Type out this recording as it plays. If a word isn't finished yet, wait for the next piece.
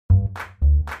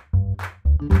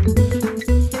Hola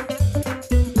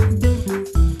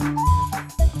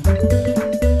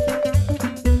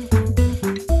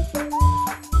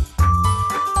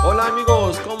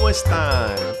amigos, ¿cómo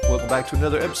están? Welcome back to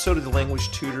another episode of the Language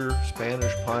Tutor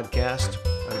Spanish Podcast.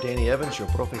 I'm Danny Evans, your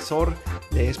profesor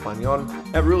de español.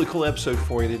 I have a really cool episode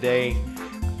for you today.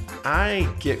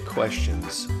 I get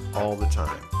questions all the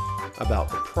time about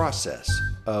the process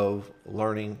of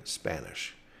learning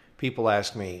Spanish. People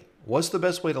ask me, what's the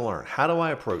best way to learn? How do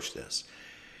I approach this?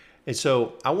 And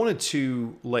so I wanted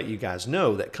to let you guys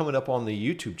know that coming up on the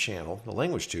YouTube channel, The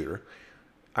Language Tutor,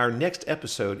 our next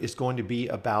episode is going to be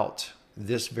about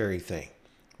this very thing.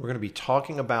 We're going to be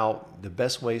talking about the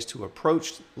best ways to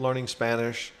approach learning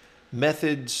Spanish,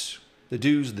 methods, the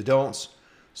do's, the don'ts.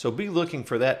 So be looking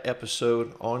for that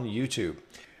episode on YouTube.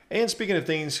 And speaking of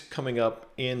things coming up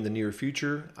in the near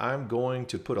future, I'm going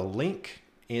to put a link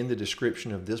in the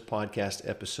description of this podcast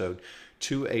episode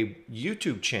to a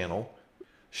YouTube channel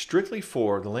strictly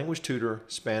for the Language Tutor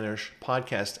Spanish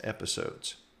podcast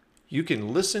episodes. You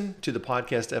can listen to the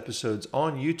podcast episodes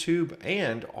on YouTube,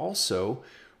 and also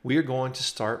we are going to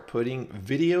start putting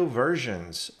video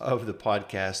versions of the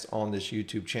podcast on this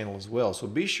YouTube channel as well. So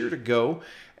be sure to go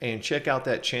and check out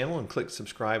that channel and click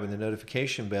subscribe and the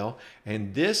notification bell.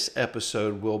 And this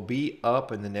episode will be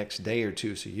up in the next day or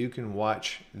two, so you can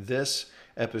watch this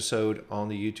episode on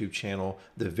the YouTube channel,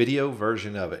 the video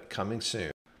version of it coming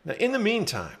soon. Now, in the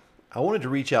meantime, I wanted to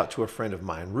reach out to a friend of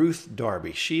mine, Ruth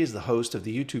Darby. She is the host of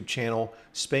the YouTube channel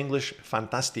Spanglish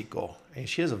Fantastico, and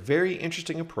she has a very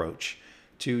interesting approach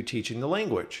to teaching the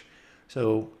language.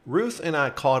 So Ruth and I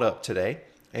caught up today,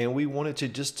 and we wanted to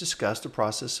just discuss the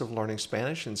process of learning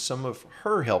Spanish and some of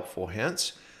her helpful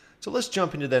hints. So let's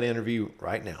jump into that interview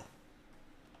right now.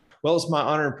 Well, it's my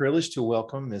honor and privilege to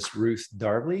welcome Miss Ruth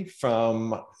Darby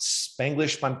from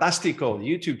Spanglish Fantastico, the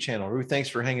YouTube channel. Ruth, thanks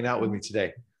for hanging out with me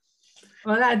today.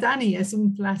 Hola, Danny. Es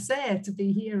un placer to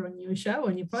be here on your show,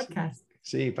 on your podcast.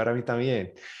 Sí, para mí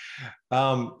también.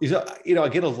 I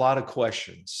get a lot of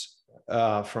questions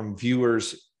from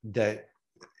viewers that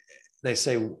they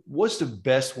say, what's the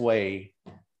best way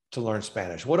to learn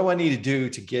Spanish? What do I need to do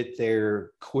to get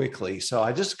there quickly? So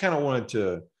I just kind of wanted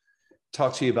to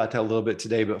talk to you about that a little bit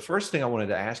today. But first thing I wanted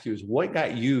to ask you is, what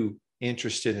got you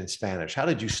interested in Spanish? How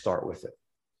did you start with it?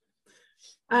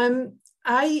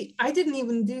 I didn't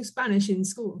even do Spanish in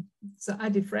school, so I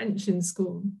did French in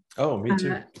school. Oh, me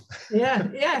too.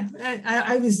 Yeah.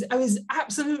 I was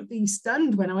absolutely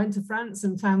stunned when I went to France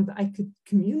and found that I could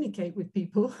communicate with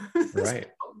people.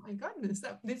 Right. Oh my goodness,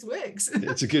 this works.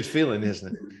 It's a good feeling,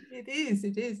 isn't it?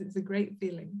 It is. It's a great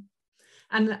feeling.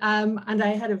 And I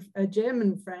had a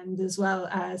German friend as well,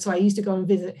 so I used to go and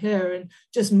visit her and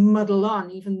just muddle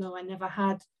on, even though I never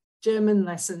had German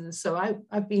lessons. So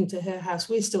I've been to her house.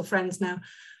 We're still friends now,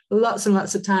 lots and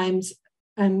lots of times,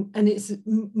 and it's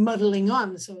muddling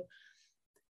on. So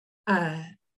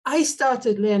I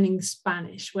started learning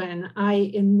Spanish when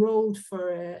I enrolled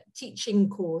for a teaching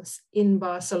course in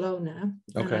Barcelona.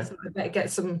 Okay. And I thought I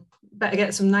better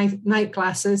get some night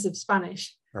classes of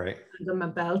Spanish right under my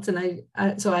belt. And I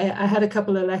had a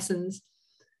couple of lessons,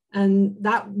 and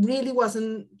that really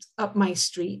wasn't up my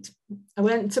street. I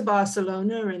went to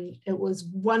Barcelona and it was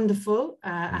wonderful.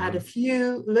 I had a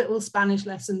few little Spanish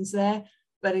lessons there,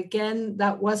 but again,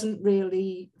 that wasn't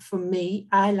really for me.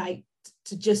 I liked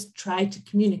to just try to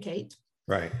communicate.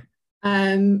 Right.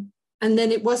 And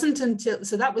then it wasn't until,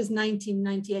 so that was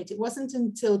 1998. It wasn't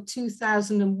until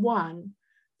 2001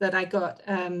 that I got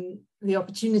the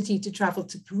opportunity to travel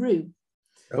to Peru.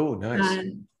 Oh, nice.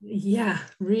 Yeah,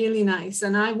 really nice.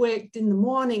 And I worked in the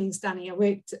mornings, Danny. I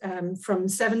worked from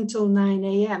 7 till 9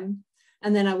 a.m.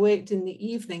 And then I worked in the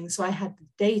evening. So I had the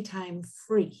daytime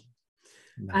free.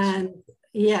 Nice. And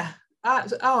yeah,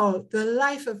 the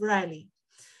life of Riley.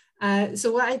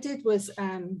 So what I did was,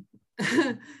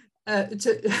 to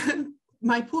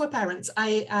my poor parents,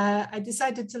 I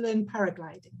decided to learn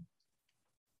paragliding.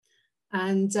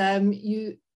 And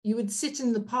you would sit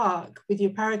in the park with your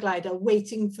paraglider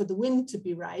waiting for the wind to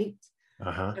be right.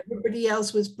 Uh-huh. Everybody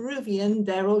else was Peruvian.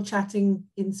 They're all chatting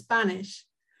in Spanish,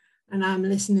 and I'm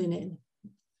listening in.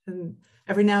 And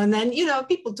every now and then,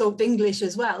 people talked English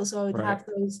as well. So I would have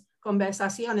those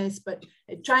conversaciones, but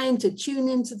trying to tune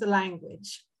into the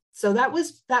language. So that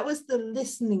was the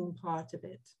listening part of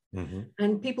it. Mm-hmm.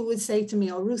 And people would say to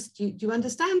me, "Oh, Ruth, do you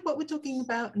understand what we're talking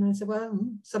about?" And I said, "Well,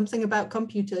 something about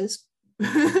computers."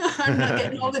 I'm not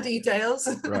getting all the details.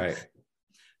 Right.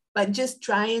 But just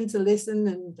trying to listen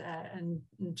and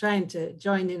trying to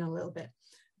join in a little bit.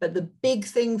 But the big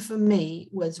thing for me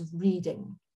was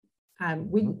reading.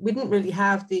 We didn't really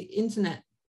have the internet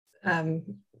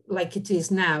like it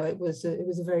is now. It was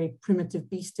a very primitive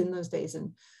beast in those days.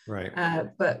 And Right.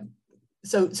 But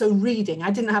so reading,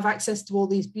 I didn't have access to all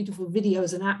these beautiful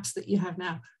videos and apps that you have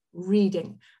now.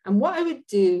 Reading. And what I would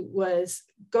do was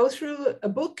go through a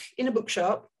book in a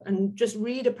bookshop and just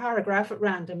read a paragraph at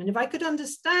random. And if I could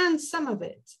understand some of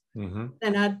it,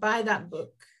 then I'd buy that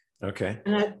book. Okay.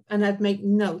 And I'd make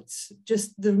notes,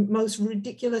 just the most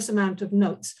ridiculous amount of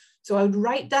notes. So I would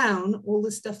write down all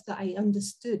the stuff that I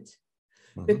understood,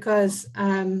 because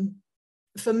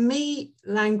for me,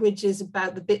 language is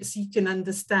about the bits you can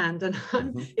understand. And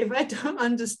if I don't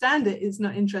understand it, it's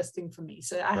not interesting for me.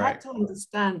 So I had to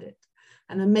understand it.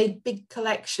 And I made big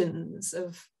collections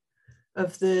of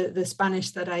the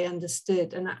Spanish that I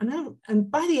understood. And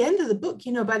by the end of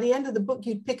the book,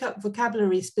 you'd pick up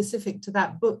vocabulary specific to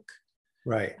that book.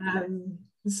 Right.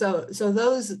 So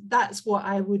that's what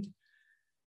I would,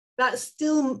 that's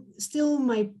still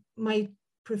my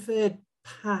preferred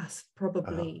path,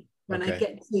 probably. When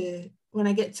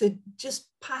I get to just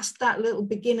past that little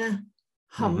beginner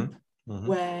hump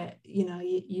where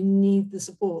you need the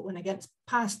support. When I get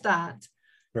past that,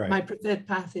 my preferred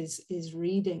path is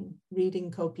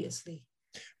reading copiously.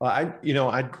 Well,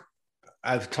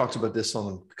 I've talked about this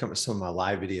on some of my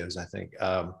live videos. I think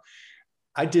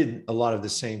I did a lot of the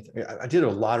same. I did a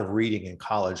lot of reading in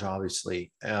college,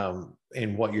 obviously,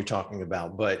 in what you're talking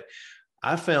about. But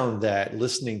I found that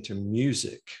listening to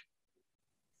music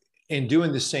and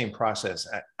doing the same process,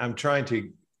 I'm trying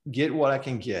to get what I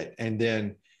can get and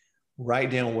then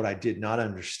write down what I did not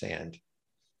understand,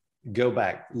 go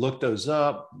back, look those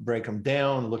up, break them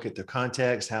down, look at the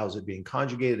context. How is it being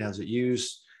conjugated? How's it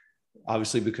used?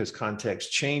 Obviously, because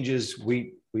context changes,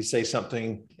 we say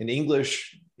something in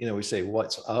English, we say,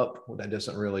 what's up? Well, that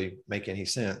doesn't really make any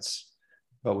sense,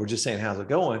 but we're just saying, how's it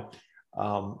going?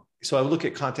 So I look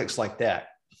at context like that,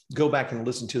 go back and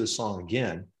listen to the song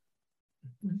again.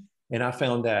 And I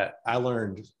found that I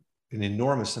learned an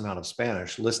enormous amount of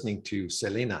Spanish listening to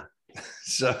Selena.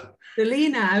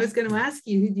 Selena, I was going to ask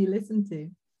you, who do you listen to?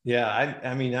 Yeah,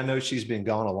 I mean, I know she's been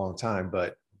gone a long time,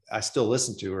 but I still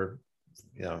listen to her.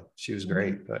 She was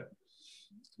great. But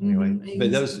anyway,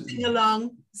 but those sing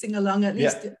along at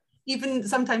least. Yeah. Even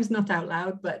sometimes not out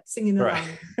loud, but singing along.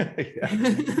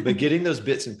 But getting those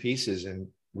bits and pieces and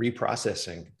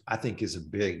reprocessing, I think, is a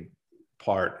big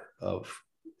part of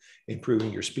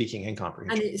improving your speaking and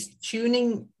comprehension. And it's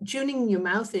tuning your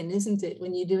mouth in, isn't it,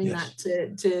 when you're doing that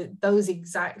to those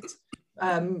exact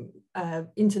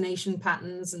intonation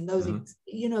patterns and those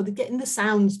getting the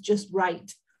sounds just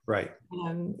right. Right.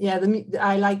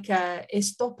 I like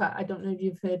Estopa. I don't know if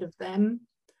you've heard of them.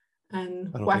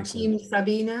 And Joaquin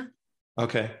Sabina.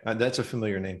 Okay, that's a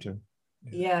familiar name too.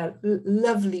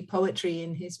 Lovely poetry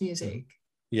in his music.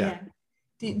 Do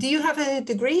you have a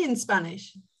degree in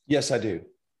Spanish? Yes, I do.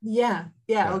 Yeah.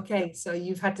 Okay, so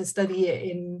you've had to study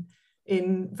it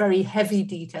in very heavy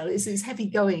detail. It's heavy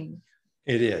going.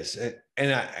 It is.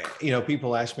 And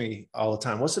people ask me all the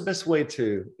time, what's the best way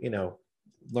to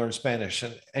learn Spanish?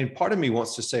 And part of me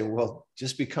wants to say, well,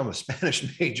 just become a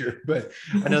Spanish major, but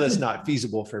I know that's not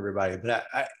feasible for everybody. But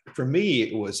for me,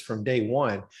 it was from day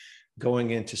one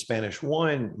going into Spanish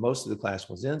 1. Most of the class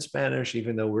was in Spanish,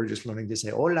 even though we're just learning to say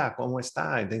hola, cómo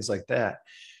está, and things like that.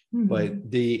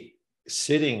 But the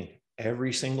sitting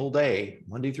every single day,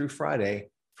 Monday through Friday,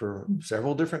 for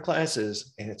several different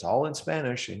classes, and it's all in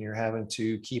Spanish, and you're having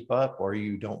to keep up or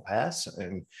you don't pass.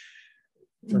 And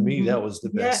for me, that was the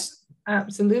best.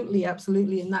 Absolutely.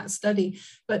 In that study.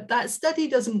 But that study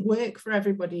doesn't work for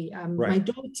everybody. My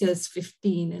daughter's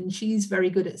 15 and she's very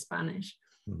good at Spanish.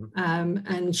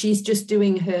 And she's just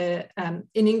doing her,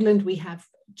 in England, we have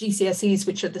GCSEs,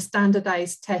 which are the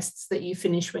standardized tests that you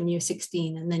finish when you're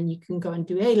 16. And then you can go and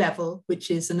do A-level,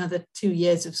 which is another 2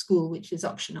 years of school, which is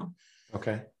optional.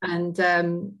 Okay.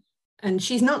 And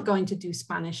she's not going to do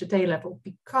Spanish at A-level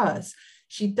because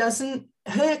she doesn't,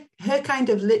 her kind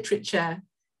of literature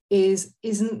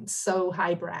isn't so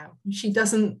highbrow. She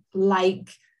doesn't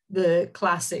like the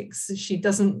classics. She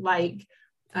doesn't like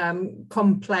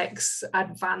complex,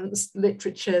 advanced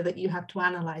literature that you have to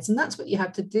analyze. And that's what you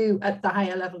have to do at the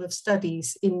higher level of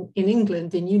studies in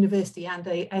England, in university and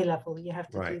A-level. You have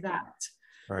to do that.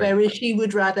 Right. Whereas she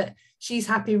would rather, she's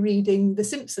happy reading The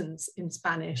Simpsons in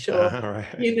Spanish, or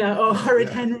or Horrid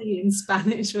Henry in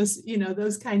Spanish, or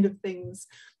those kind of things.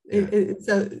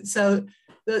 So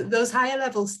those higher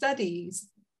level studies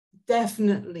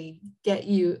definitely get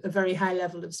you a very high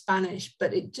level of Spanish,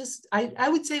 but it just, I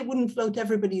would say it wouldn't float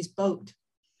everybody's boat.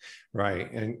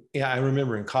 Right. And I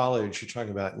remember in college, you're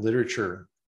talking about literature.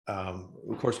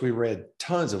 Of course, we read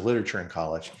tons of literature in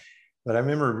college, but I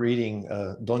remember reading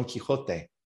Don Quixote.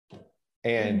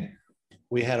 And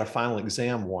we had a final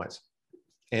exam once,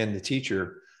 and the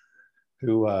teacher,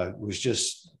 who was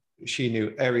just, she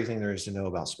knew everything there is to know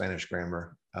about Spanish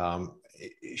grammar.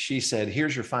 She said,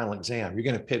 here's your final exam. You're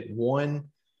going to pick one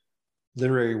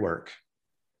literary work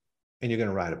and you're going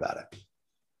to write about it.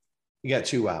 You got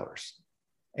 2 hours.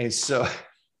 And so,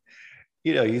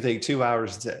 you think 2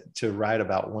 hours to write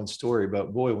about one story,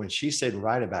 but boy, when she said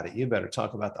write about it, you better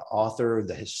talk about the author,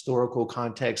 the historical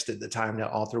context at the time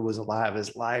that author was alive,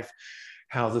 his life,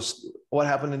 what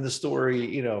happened in the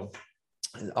story,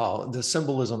 the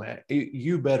symbolism.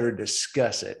 You better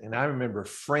discuss it. And I remember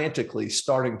frantically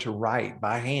starting to write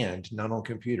by hand, not on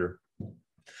computer.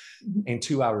 And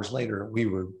 2 hours later, we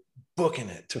were booking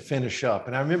it to finish up.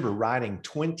 And I remember writing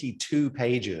 22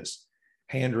 pages,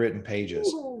 handwritten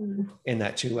pages in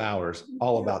that 2 hours,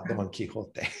 all about Don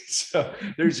Quixote. So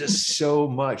there's just so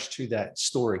much to that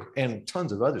story and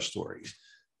tons of other stories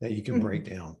that you can break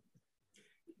down.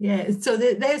 Yeah, so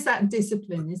there's that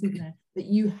discipline, isn't there, that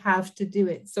you have to do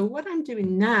it. So what I'm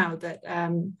doing now that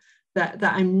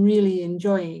I'm really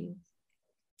enjoying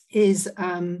is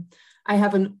I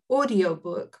have an audio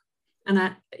book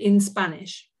in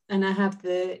Spanish, and I have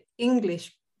the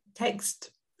English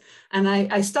text. And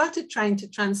I started trying to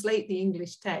translate the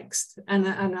English text, and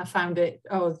I found it,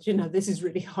 this is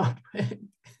really hard work.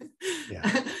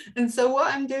 Yeah. And so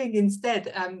what I'm doing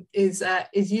instead is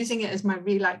using it as my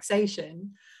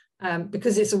relaxation,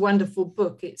 because it's a wonderful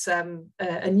book. It's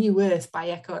A New Earth by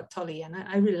Eckhart Tolle, and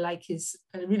I really like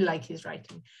his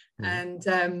writing. And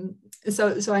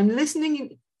so I'm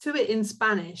listening to it in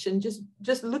Spanish and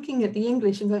just looking at the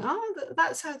English and going,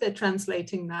 that's how they're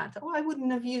translating that. I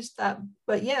wouldn't have used that,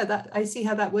 but yeah, I see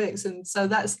how that works. And so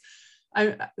that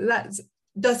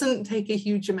doesn't take a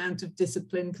huge amount of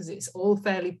discipline, because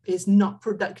it's not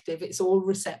productive. It's all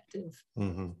receptive.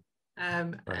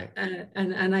 Right.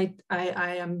 And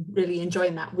I am really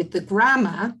enjoying that. With the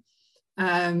grammar,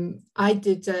 I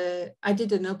did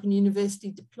an Open University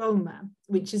diploma,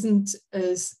 which isn't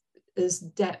as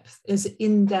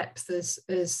in-depth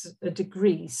as a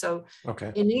degree. So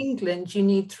in England, you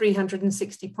need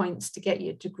 360 points to get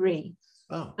your degree.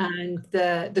 And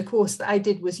the course that I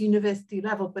did was university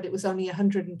level, but it was only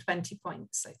 120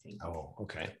 points, I think. Or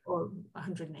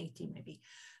 180 maybe.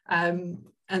 And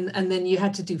then you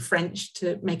had to do French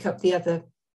to make up the other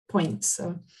points.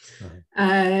 So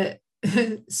and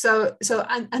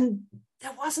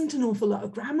there wasn't an awful lot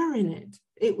of grammar in it.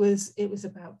 It was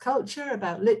about culture,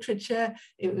 about literature.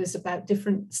 It was about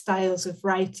different styles of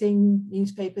writing,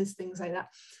 newspapers, things like that.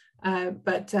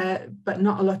 But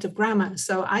not a lot of grammar.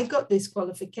 So I got this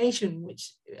qualification,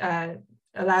 which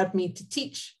allowed me to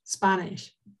teach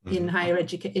Spanish in higher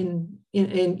education,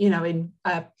 in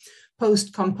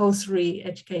post-compulsory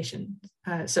education,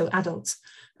 so adults.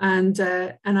 And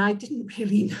I didn't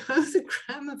really know the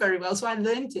grammar very well, so I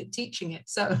learned it teaching it.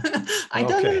 So I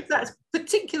don't know if that's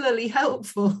particularly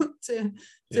helpful to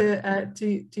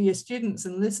your students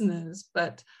and listeners,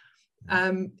 but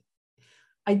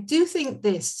I do think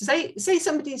this. Say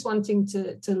somebody's wanting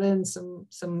to learn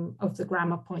some of the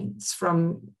grammar points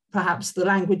from perhaps the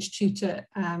language tutor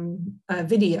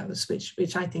videos,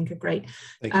 which I think are great.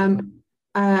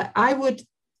 I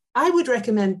would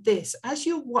recommend this. As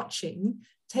you're watching,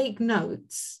 take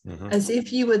notes as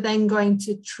if you were then going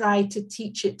to try to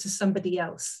teach it to somebody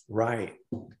else. Right.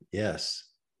 Yes.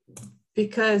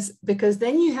 Because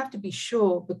then you have to be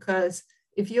sure, because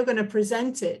if you're going to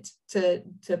present it to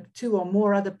 2 or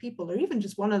more other people, or even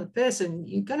just one other person,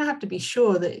 you're going to have to be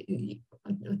sure that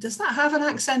does that have an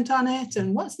accent on it,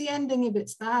 and what's the ending if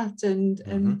it's that, and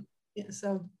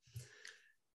so.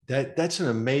 That's an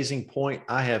amazing point.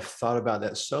 I have thought about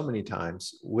that so many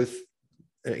times with,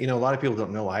 a lot of people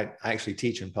don't know, I actually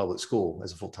teach in public school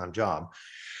as a full-time job.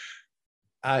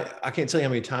 I can't tell you how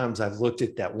many times I've looked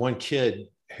at that one kid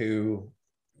who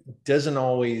doesn't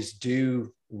always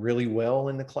do really well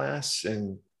in the class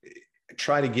and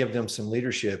try to give them some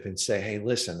leadership and say, hey,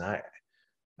 listen,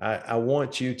 I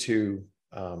want you to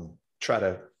try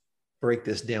to break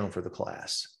this down for the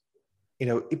class.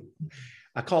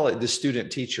 I call it the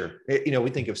student teacher. We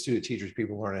think of student teachers,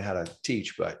 people learning how to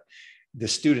teach, but the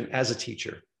student as a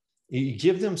teacher, you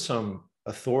give them some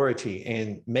authority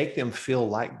and make them feel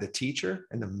like the teacher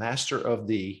and the master of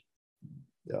the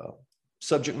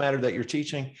subject matter that you're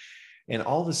teaching. And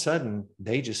all of a sudden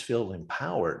they just feel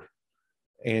empowered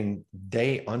and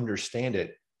they understand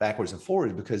it backwards and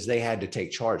forwards because they had to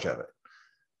take charge of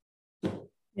it.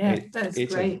 Yeah, that's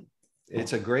great.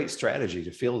 It's a great strategy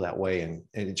to feel that way, and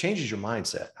it changes your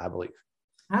mindset, I believe.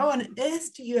 How on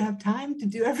earth do you have time to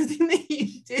do everything that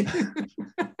you do?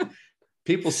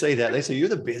 People say that. They say you're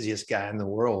the busiest guy in the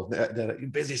world, the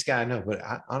busiest guy I know. But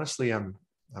honestly, I'm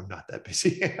not that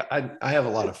busy. I have a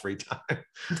lot of free time.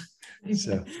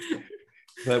 So,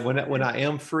 but when I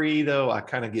am free, though, I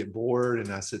kind of get bored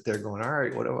and I sit there going, all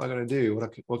right, what am I going to do?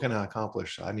 What can I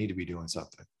accomplish? I need to be doing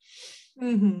something.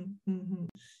 Mm-hmm, mm-hmm.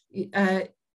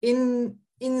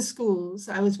 In schools,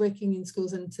 I was working in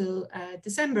schools until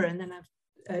December, and then I've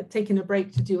taken a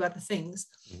break to do other things.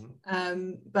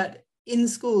 Mm-hmm. But in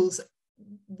schools,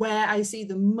 where I see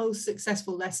the most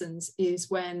successful lessons is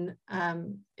when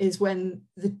the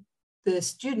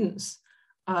students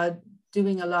are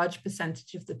doing a large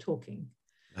percentage of the talking.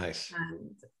 Nice.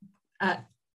 And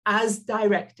as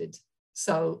directed.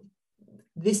 So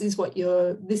this is what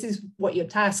your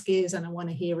task is, and I want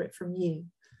to hear it from you.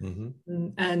 Mm-hmm.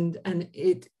 And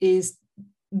it is.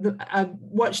 I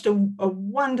watched a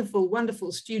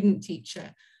wonderful student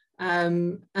teacher.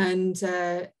 And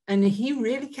he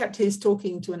really kept his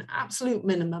talking to an absolute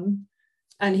minimum,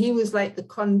 and he was like the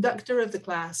conductor of the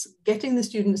class, getting the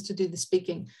students to do the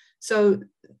speaking. So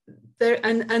there,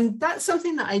 and that's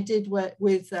something that I did with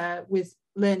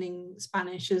learning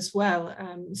Spanish as well.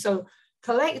 So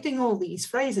collecting all these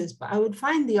phrases, but I would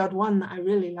find the odd one that I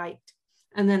really liked,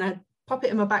 and then I'd pop it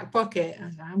in my back pocket,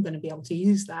 and I'm going to be able to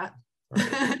use that,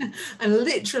 right. And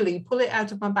literally pull it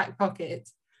out of my back pocket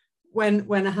when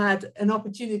I had an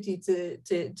opportunity to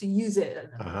use it,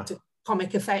 uh-huh. to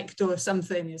comic effect or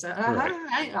something. Is like,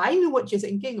 right. I know what you're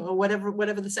thinking, or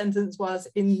whatever the sentence was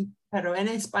pero en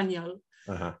español.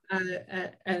 Uh-huh.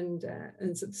 And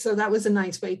so that was a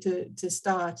nice way to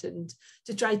start, and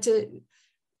to try to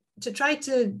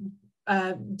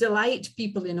delight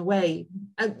people in a way,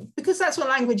 because that's what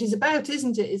language is about,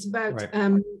 isn't it? It's about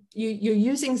right. You're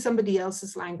using somebody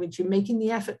else's language, you're making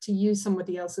the effort to use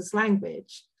somebody else's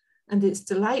language, and it's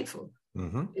delightful.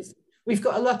 Mm-hmm. We've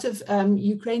got a lot of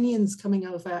Ukrainians coming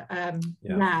over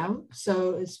now.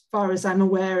 So as far as I'm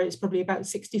aware, it's probably about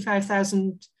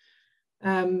 65,000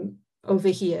 over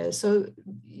here. So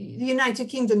the United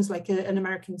Kingdom's like an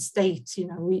American state, you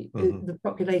know. Mm-hmm. The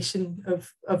population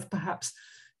of perhaps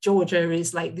Georgia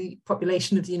is like the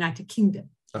population of the United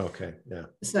Kingdom. Okay, yeah.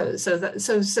 So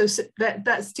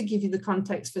that's to give you the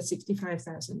context for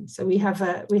 65,000. So we have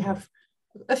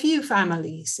a few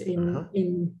families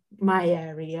in my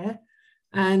area,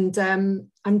 and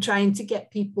I'm trying to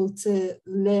get people to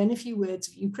learn a few words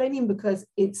of Ukrainian, because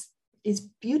it's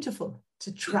beautiful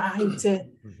to try to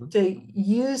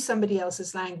use somebody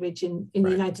else's language. In right.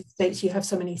 the United States, you have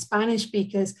so many Spanish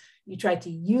speakers. You try to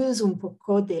use un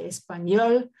poco de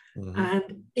español, mm-hmm.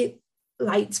 and it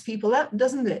lights people up,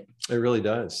 doesn't it? It really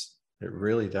does. It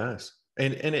really does.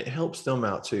 And it helps them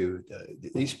out too.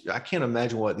 I can't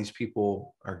imagine what these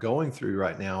people are going through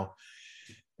right now.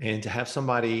 And to have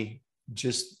somebody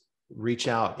just reach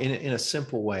out in a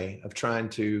simple way of trying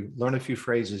to learn a few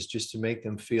phrases just to make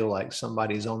them feel like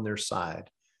somebody's on their side.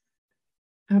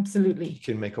 Absolutely.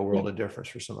 Can make a world of difference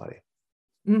for somebody.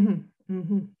 Mm-hmm.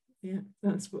 Mm-hmm. Yeah,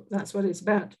 that's what it's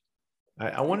about.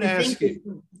 I want to ask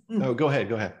you. Oh, go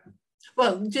ahead.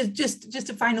 Well, just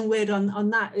a final word on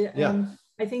that. Yeah.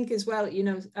 I think as well, you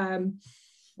know,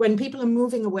 when people are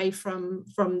moving away from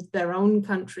their own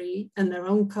country and their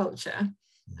own culture,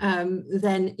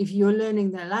 then if you're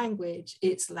learning their language,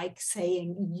 it's like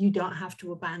saying you don't have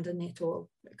to abandon it all,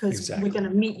 because exactly. We're going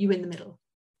to meet you in the middle.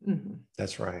 Mm-hmm.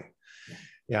 That's right.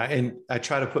 Yeah, and I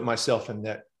try to put myself in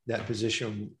that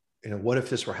position. You know, what if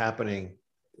this were happening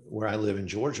where I live in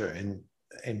Georgia,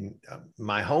 and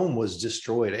my home was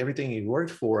destroyed, everything you worked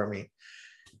for? I mean,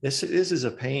 this is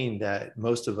a pain that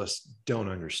most of us don't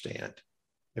understand,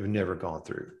 have never gone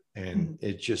through. And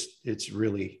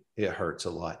mm-hmm. it hurts a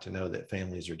lot to know that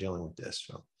families are dealing with this.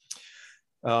 So,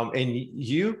 and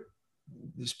you,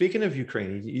 speaking of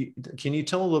Ukraine, can you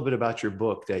tell a little bit about your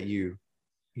book that you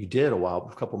did a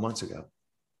couple months ago?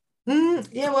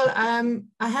 Yeah, well,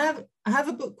 I have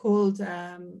a book called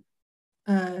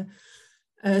a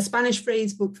Spanish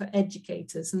phrase book for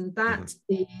educators, and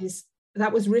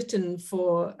that was written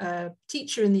for a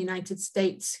teacher in the United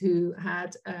States who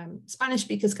had Spanish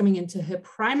speakers coming into her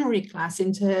primary class,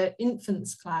 into her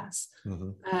infants class.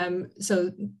 Mm-hmm.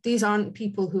 So these aren't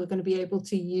people who are going to be able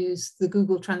to use the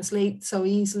Google Translate so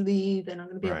easily. They're not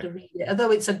going to be able to read it,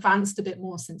 although it's advanced a bit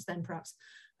more since then, perhaps.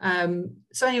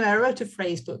 So anyway, I wrote a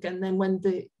phrase book, and then when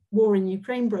the war in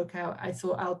Ukraine broke out, I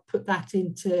thought I'll put that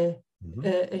into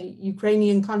a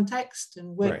Ukrainian context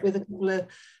and work with a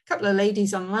couple of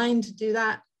ladies online to do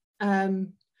that.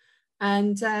 And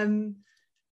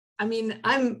I mean,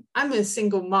 I'm a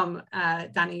single mom,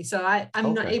 Danny, so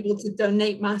I'm not able to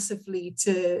donate massively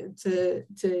to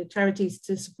charities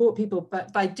to support people.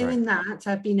 But by doing that,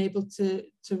 I've been able to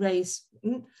raise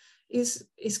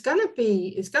it's gonna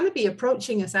be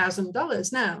approaching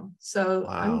 $1,000 now. So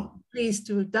I'm pleased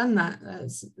to have done that.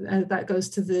 That goes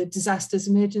to the Disasters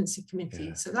Emergency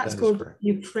Committee. So that's called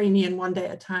Ukrainian One Day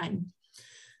at a Time.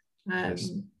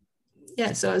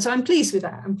 Yeah, so I'm pleased with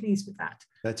that.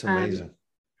 That's amazing.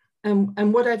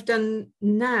 And what I've done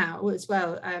now as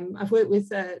well, I've worked with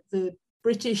the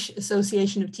British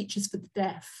Association of Teachers for the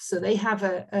Deaf. So they have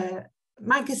a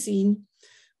magazine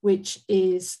which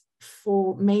is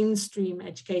for mainstream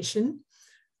education.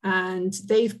 And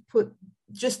they've put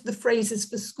just the phrases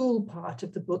for school part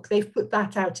of the book, they've put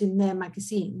that out in their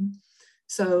magazine.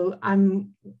 So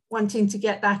I'm wanting to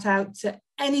get that out to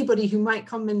anybody who might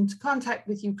come into contact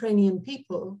with Ukrainian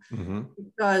people,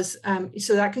 because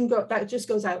so that just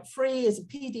goes out free as a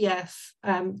PDF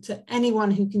to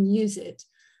anyone who can use it.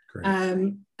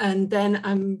 And then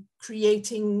I'm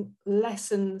creating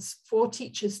lessons for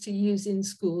teachers to use in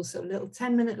schools, so little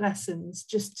 10-minute lessons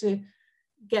just to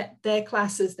get their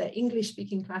classes, their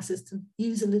English-speaking classes, to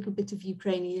use a little bit of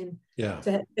Ukrainian,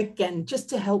 just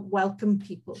to help welcome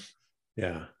people.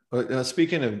 Yeah.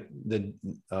 Speaking of the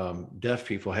deaf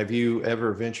people, have you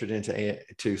ever ventured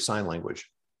into sign language?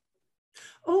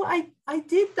 Oh, I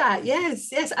did that.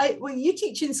 Yes. Well, you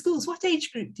teach in schools. What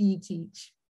age group do you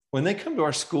teach? When they come to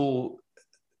our school,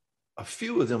 a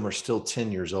few of them are still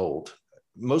 10 years old.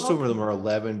 Most of them are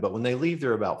 11, but when they leave,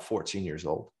 they're about 14 years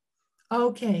old.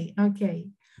 Okay.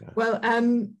 Yeah.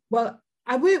 Well,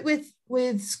 I work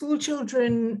with school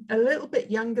children a little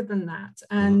bit younger than that.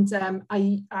 And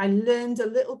I learned a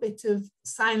little bit of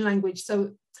sign language.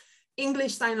 So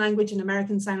English Sign Language and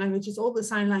American Sign Languages, all the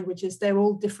sign languages, they're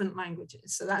all different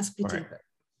languages. So that's a pity.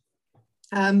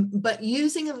 But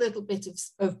using a little bit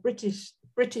of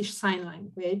British Sign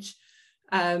Language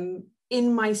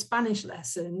in my Spanish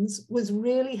lessons was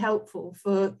really helpful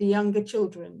for the younger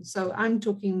children. So I'm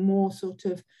talking more sort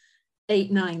of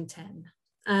 8, 9, 10.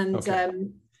 And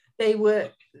they were,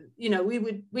 we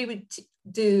would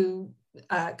do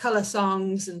color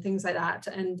songs and things like that.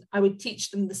 And I would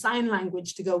teach them the sign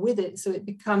language to go with it. So it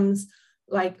becomes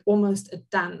like almost a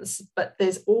dance, but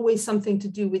there's always something to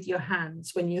do with your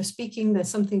hands. When you're speaking, there's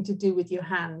something to do with your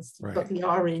hands. You've got the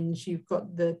orange, you've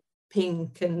got the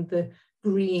pink and the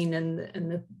green and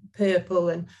the purple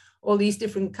and all these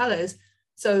different colors.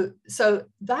 So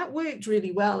that worked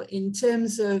really well in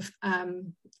terms of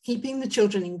keeping the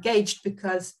children engaged,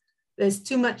 because there's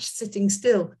too much sitting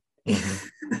still.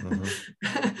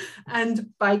 And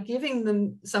by giving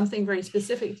them something very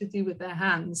specific to do with their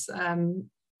hands,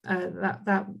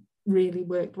 that really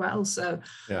worked well. So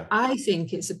I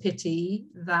think it's a pity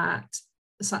that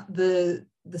the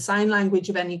sign language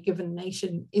of any given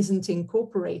nation isn't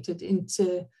incorporated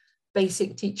into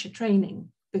basic teacher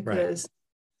training, because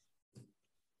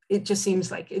it just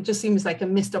seems like a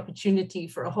missed opportunity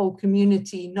for a whole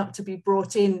community not to be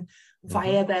brought in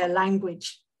via their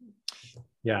language.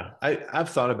 Yeah, I've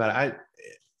thought about it.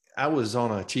 I was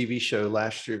on a TV show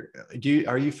last year.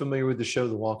 Are you familiar with the show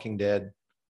The Walking Dead?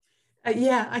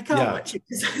 Yeah, I can't watch it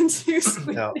because I'm too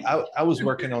sweet. No, I was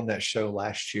working on that show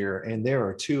last year, and there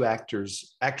are 2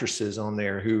 actresses on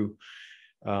there who,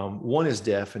 one is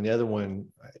deaf, and the other one,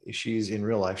 she's in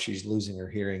real life, she's losing her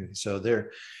hearing. So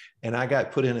and I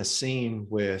got put in a scene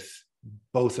with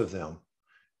both of them,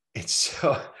 and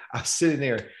so I was sitting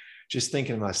there just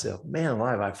thinking to myself, man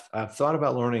alive, I've thought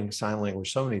about learning sign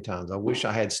language so many times. I wish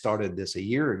I had started this a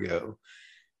year ago,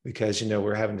 because,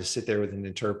 we're having to sit there with an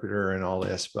interpreter and all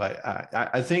this. But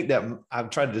I think that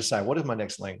I've tried to decide, what is my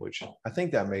next language? I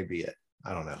think that may be it.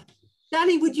 I don't know.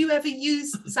 Danny, would you ever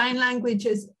use sign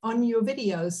languages on your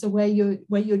videos? So where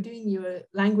you're doing your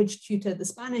language tutor, the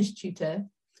Spanish tutor,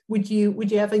 would you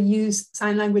ever use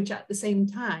sign language at the same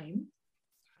time?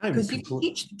 Because you can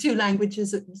teach 2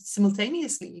 languages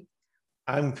simultaneously.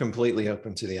 I'm completely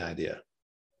open to the idea.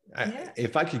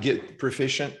 If I could get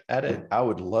proficient at it, I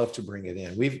would love to bring it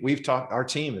in. We've talked, our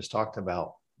team has talked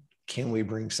about, can we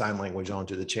bring sign language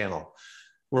onto the channel?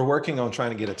 We're working on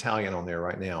trying to get Italian on there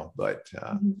right now, but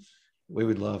we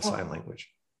would love sign language.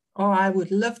 Oh, I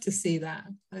would love to see that.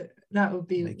 That would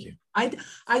be. Thank you.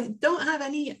 I don't have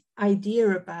any idea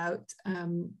about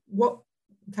what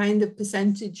kind of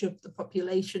percentage of the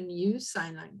population use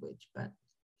sign language, but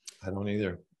I don't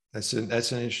either. That's an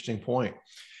interesting point.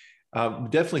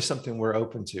 Definitely something we're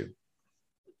open to.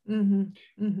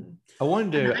 I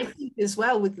wanted to. And I think as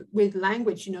well with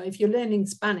language, if you're learning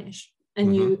Spanish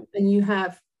and you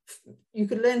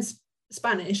could learn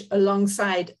Spanish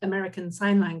alongside American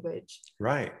Sign Language.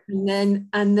 Right.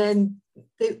 And then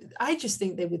I just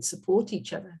think they would support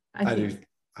each other. I do.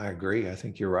 I agree. I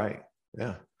think you're right.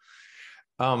 Yeah.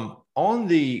 A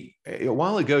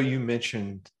while ago, you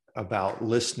mentioned about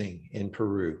listening in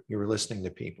Peru. You were listening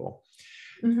to people.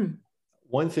 Mm-hmm.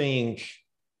 One thing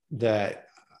that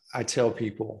I tell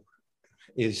people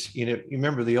is, you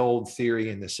remember the old theory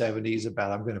in the 70s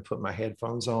about I'm going to put my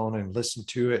headphones on and listen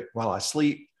to it while I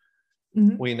sleep.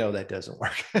 Mm-hmm. We know that doesn't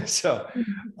work. So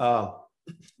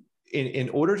in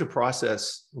order to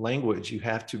process language, you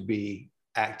have to be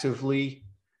actively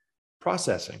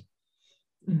processing.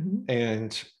 Mm-hmm.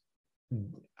 And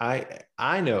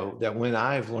I know that when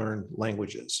I've learned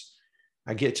languages,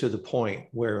 I get to the point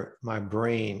where my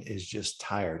brain is just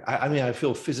tired. I mean, I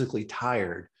feel physically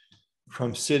tired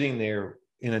from sitting there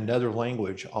in another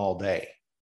language all day.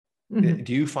 Mm-hmm.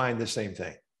 Do you find the same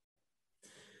thing?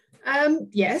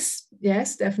 Yes,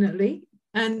 definitely.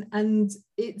 And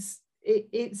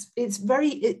it's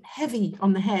very heavy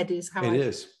on the head is how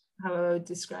how I would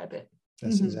describe it.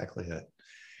 That's mm-hmm. exactly it.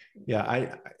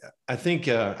 Yeah, I think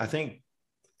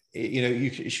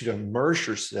you should immerse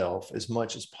yourself as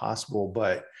much as possible,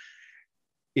 but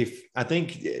I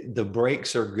think the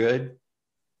breaks are good,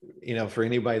 for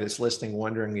anybody that's listening,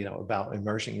 wondering, about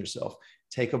immersing yourself,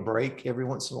 take a break every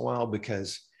once in a while,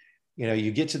 because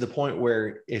you get to the point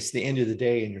where it's the end of the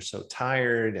day and you're so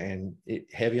tired and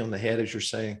heavy on the head, as you're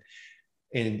saying.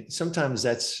 And sometimes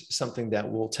that's something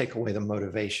that will take away the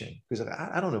motivation, because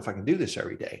I don't know if I can do this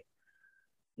every day.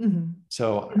 Mm-hmm.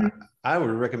 So mm-hmm. I would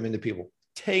recommend to people,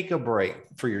 take a break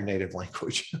for your native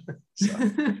language.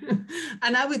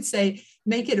 And I would say,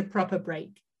 make it a proper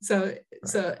break. So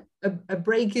a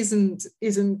break isn't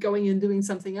going and doing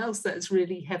something else that's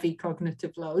really heavy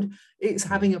cognitive load. It's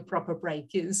having a proper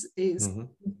break, is mm-hmm.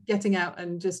 getting out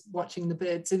and just watching the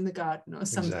birds in the garden or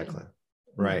something. Exactly.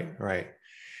 Right.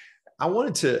 I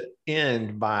wanted to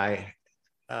end by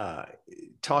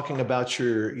talking about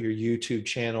your YouTube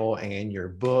channel and your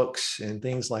books and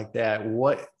things like that.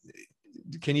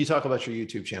 Can you talk about your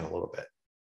YouTube channel a little bit?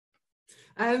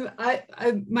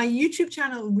 My YouTube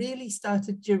channel really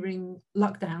started during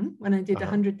lockdown when I did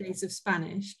 100 Days of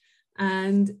Spanish,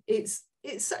 and it's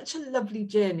such a lovely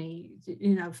journey,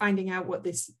 finding out what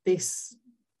this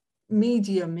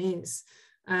medium is,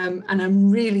 and I'm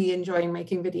really enjoying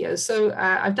making videos. So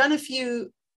I've done a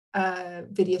few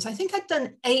videos. I think I've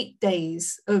done 8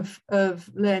 days of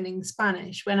learning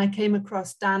Spanish when I came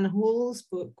across Dan Hall's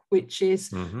book, which is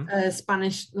mm-hmm. a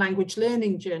Spanish language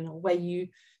learning journal, where you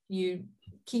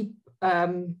keep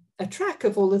a track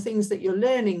of all the things that you're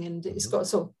learning, and it's got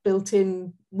sort of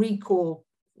built-in recall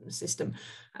system.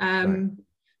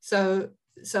 So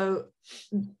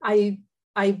I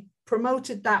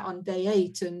promoted that on day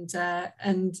 8, and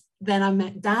then I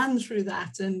met Dan through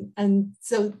that, and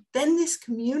so then this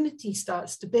community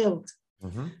starts to build,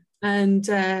 mm-hmm.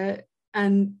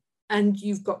 and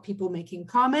you've got people making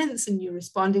comments, and you're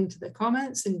responding to the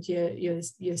comments, and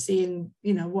you're seeing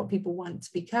what people want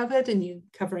to be covered, and you're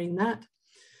covering that.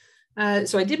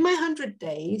 So I did my 100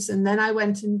 days, and then I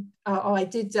went and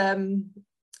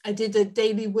I did a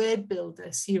daily word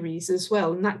builder series as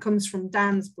well, and that comes from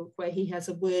Dan's book, where he has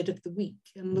a word of the week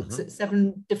and looks mm-hmm. at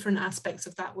 7 different aspects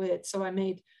of that word. So I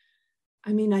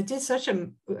did such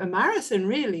a marathon,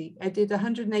 really. I did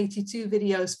 182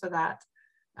 videos for that.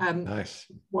 Nice.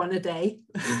 One a day.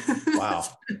 Wow.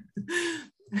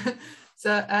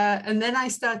 So and then I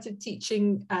started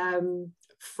teaching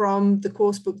from the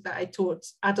course book that I taught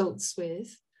adults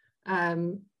with,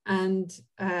 and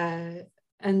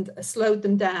slowed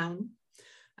them down.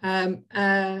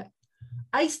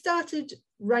 I started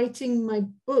writing my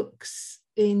books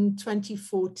in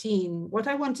 2014. What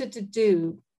I wanted to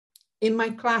do in my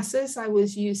classes, I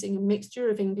was using a mixture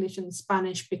of English and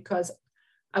Spanish, because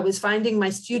I was finding my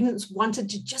students wanted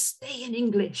to just stay in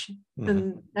English.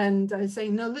 Mm-hmm. And I was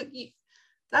saying, no, look,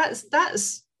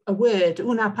 that's a word,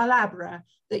 una palabra,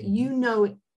 that you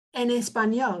know en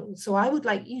español. So I would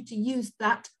like you to use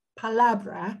that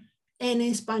palabra en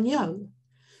español.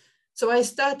 So I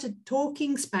started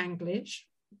talking Spanglish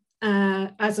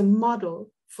as a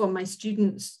model for my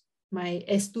students, my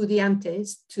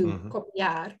estudiantes, to mm-hmm.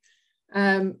 copiar.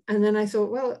 And then I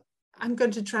thought, well, I'm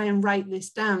going to try and write this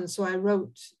down. So I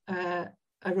wrote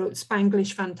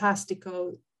Spanglish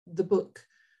Fantastico, the book.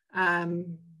 I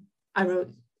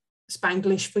wrote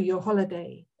Spanglish for Your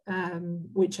Holiday,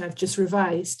 which I've just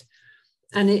revised.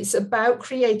 And it's about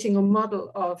creating a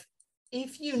model of,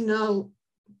 if you know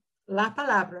la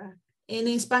palabra en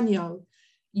español,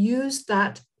 use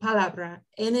that palabra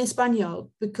en español,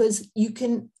 because you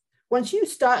can, once you're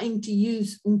starting to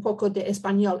use un poco de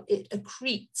español, it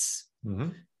accretes.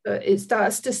 It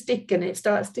starts to stick and it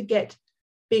starts to get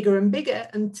bigger and bigger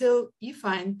until you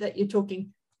find that you're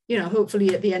talking,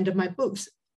 hopefully at the end of my books,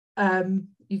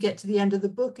 you get to the end of the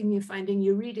book and you're finding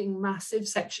you're reading massive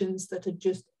sections that are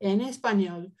just en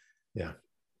español. Yeah.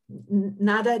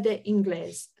 Nada de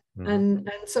inglés. And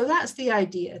so that's the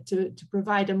idea, to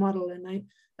provide a model. And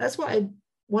that's what I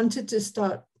wanted to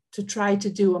start to try to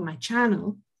do on my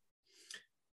channel.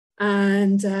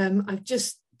 And I've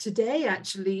just today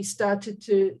actually started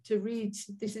to read,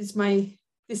 this is my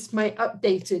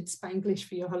updated Spanglish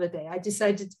for your holiday. I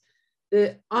decided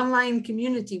the online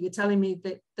community were telling me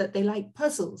that they like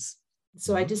puzzles.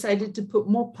 So I decided to put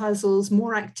more puzzles,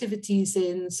 more activities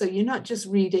in. So you're not just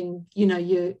reading,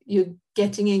 you're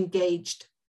getting engaged.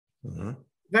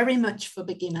 Very much for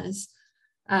beginners.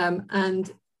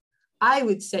 And I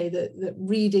would say that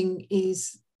reading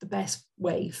is the best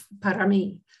way para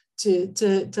mí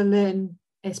to learn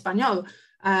Espanol.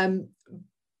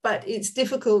 But it's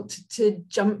difficult to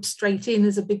jump straight in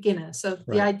as a beginner. So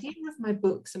the idea of my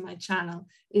books and my channel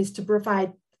is to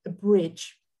provide a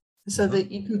bridge so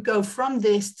that you can go from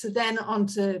this to then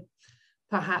onto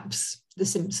perhaps The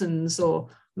Simpsons or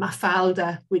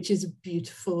Mafalda, which is a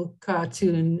beautiful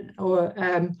cartoon, or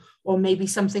maybe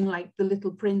something like The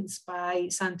Little Prince by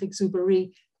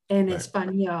Saint-Exupéry en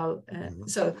Español.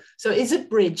 So it's a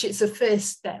bridge, it's a first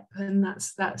step, and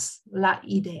that's la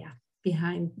idea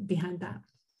behind that.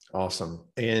 Awesome.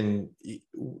 And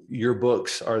your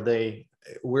books,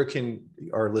 where can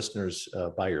our listeners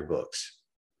buy your books?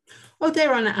 Oh,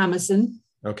 they're on Amazon.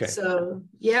 Okay. So,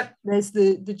 yep, there's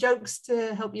the jokes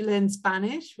to help you learn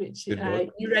Spanish, which you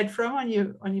read from on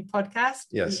your podcast.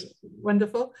 Yes.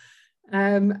 Wonderful.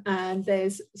 And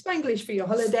there's Spanglish for your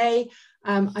holiday.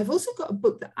 I've also got a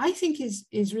book that I think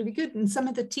is really good, and some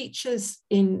of the teachers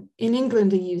in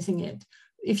England are using it.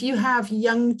 If you have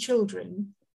young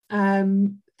children,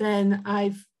 then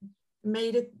I've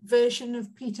made a version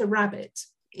of Peter Rabbit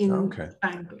in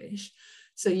Spanglish.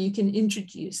 So you can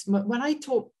introduce, when I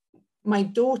taught my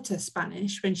daughter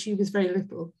Spanish when she was very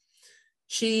little,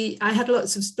 I had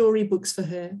lots of storybooks for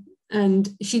her, and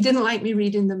she didn't like me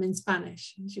reading them in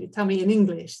Spanish. She would tell me in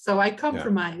English. So I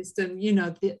compromised, and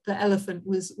the elephant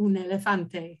was un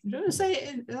elefante. Don't say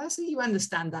it, you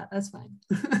understand that, that's fine.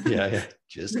 yeah,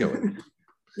 just go.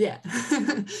 Yeah.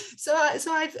 So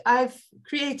I've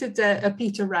created a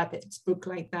Peter Rabbit book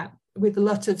like that with a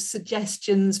lot of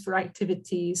suggestions for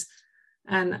activities.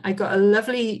 And I got a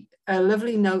lovely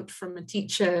note from a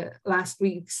teacher last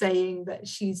week saying that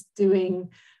she's doing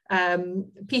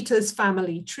Peter's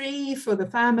family tree for the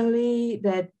family.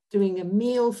 They're doing a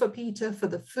meal for Peter for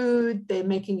the food. They're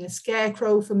making a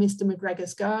scarecrow for Mr.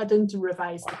 McGregor's garden to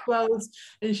revise the clothes.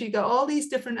 And she got all these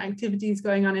different activities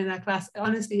going on in her class.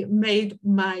 Honestly, it made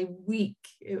my week.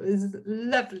 It was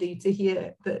lovely to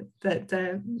hear that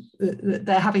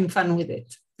they're having fun with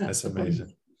it. That's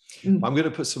amazing. I'm going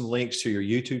to put some links to your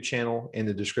YouTube channel in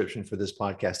the description for this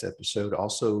podcast episode,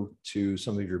 also to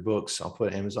some of your books. I'll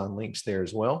put Amazon links there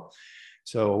as well.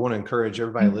 So I want to encourage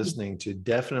everybody listening to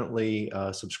definitely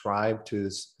subscribe to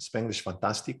Spanglish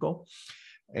Fantástico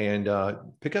and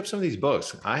pick up some of these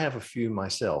books. I have a few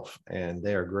myself, and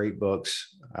they are great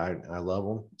books. I love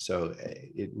them. So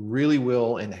it really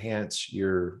will enhance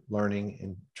your learning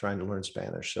and trying to learn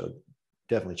Spanish. So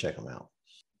definitely check them out.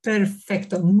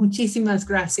 Perfecto. Muchísimas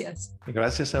gracias.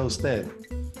 Gracias a usted.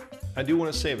 I do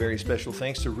want to say a very special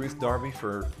thanks to Ruth Darby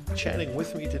for chatting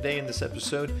with me today in this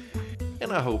episode.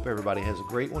 And I hope everybody has a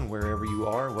great one wherever you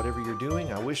are, whatever you're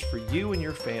doing. I wish for you and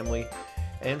your family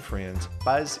and friends,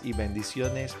 paz y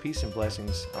bendiciones, peace and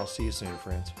blessings. I'll see you soon,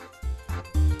 friends.